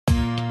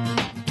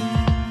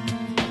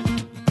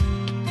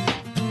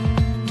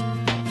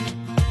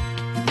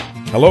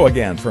Hello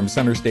again from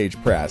CenterStage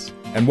Press,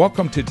 and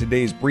welcome to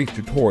today's brief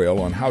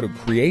tutorial on how to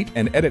create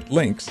and edit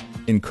links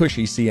in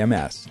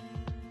CushyCMS.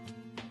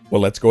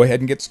 Well, let's go ahead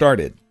and get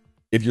started.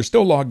 If you're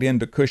still logged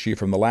into Cushy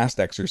from the last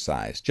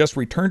exercise, just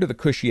return to the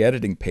Cushy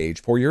editing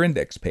page for your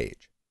index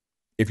page.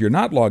 If you're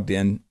not logged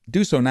in,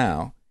 do so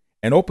now,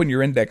 and open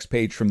your index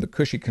page from the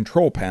Cushy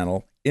control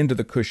panel into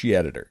the Cushy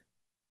editor.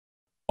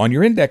 On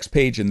your index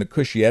page in the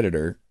Cushy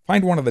editor,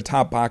 find one of the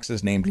top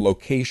boxes named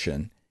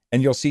Location,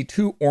 and you'll see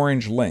two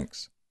orange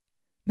links.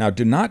 Now,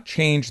 do not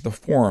change the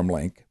forum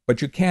link,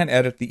 but you can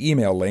edit the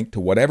email link to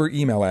whatever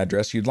email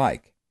address you'd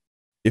like.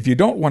 If you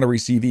don't want to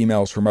receive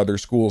emails from other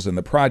schools in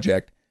the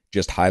project,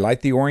 just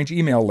highlight the orange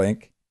email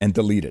link and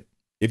delete it.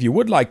 If you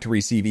would like to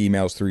receive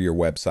emails through your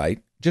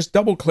website, just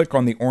double-click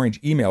on the orange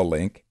email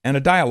link and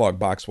a dialog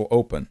box will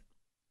open.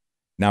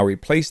 Now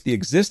replace the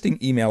existing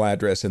email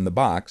address in the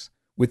box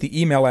with the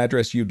email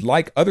address you'd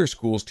like other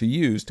schools to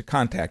use to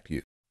contact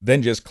you.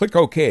 Then just click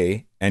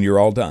OK and you're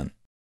all done.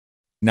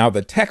 Now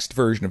the text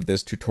version of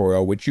this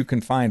tutorial, which you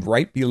can find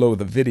right below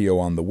the video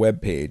on the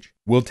web page,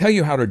 will tell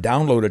you how to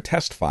download a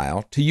test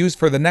file to use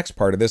for the next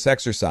part of this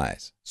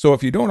exercise. So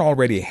if you don't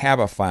already have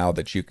a file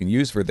that you can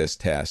use for this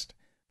test,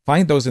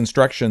 find those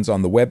instructions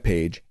on the web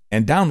page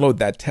and download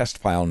that test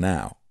file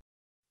now.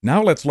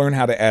 Now let's learn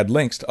how to add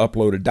links to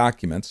uploaded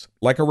documents,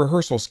 like a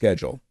rehearsal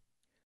schedule.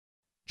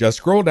 Just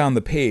scroll down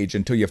the page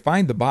until you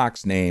find the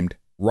box named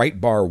Right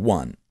Bar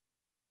 1.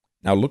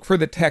 Now look for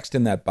the text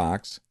in that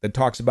box that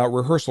talks about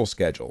rehearsal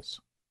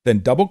schedules. Then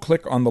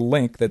double-click on the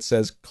link that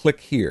says Click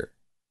Here.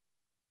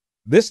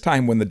 This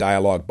time when the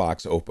dialog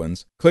box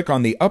opens, click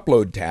on the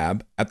Upload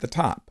tab at the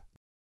top.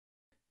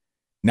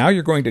 Now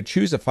you're going to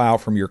choose a file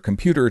from your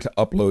computer to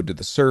upload to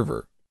the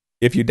server.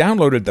 If you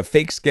downloaded the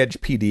fake sketch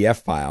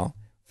PDF file,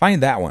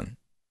 find that one.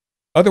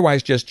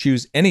 Otherwise, just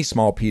choose any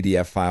small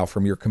PDF file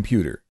from your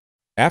computer.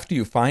 After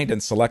you find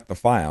and select the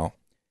file,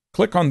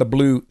 click on the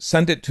blue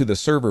Send It to the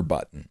Server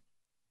button.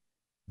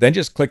 Then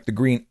just click the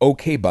green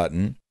OK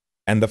button,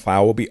 and the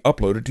file will be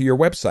uploaded to your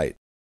website.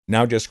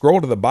 Now just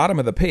scroll to the bottom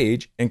of the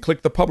page and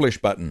click the Publish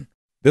button.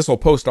 This will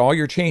post all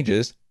your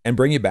changes and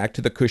bring you back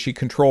to the Cushy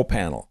control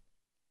panel.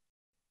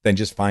 Then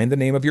just find the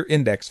name of your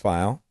index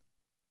file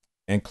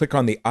and click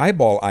on the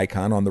eyeball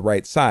icon on the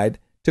right side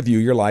to view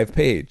your live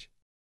page.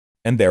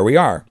 And there we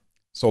are.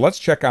 So let's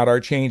check out our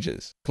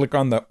changes. Click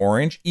on the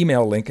orange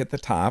email link at the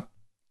top,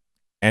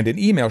 and an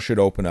email should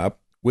open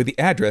up with the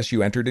address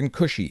you entered in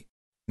Cushy.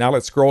 Now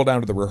let's scroll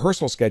down to the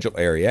rehearsal schedule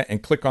area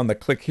and click on the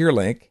Click Here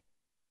link,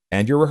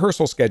 and your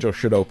rehearsal schedule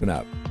should open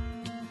up.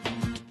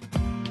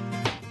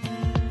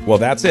 Well,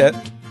 that's it.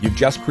 You've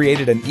just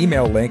created an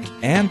email link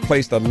and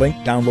placed a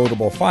linked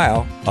downloadable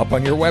file up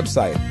on your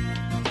website.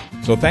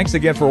 So thanks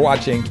again for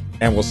watching,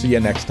 and we'll see you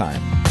next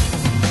time.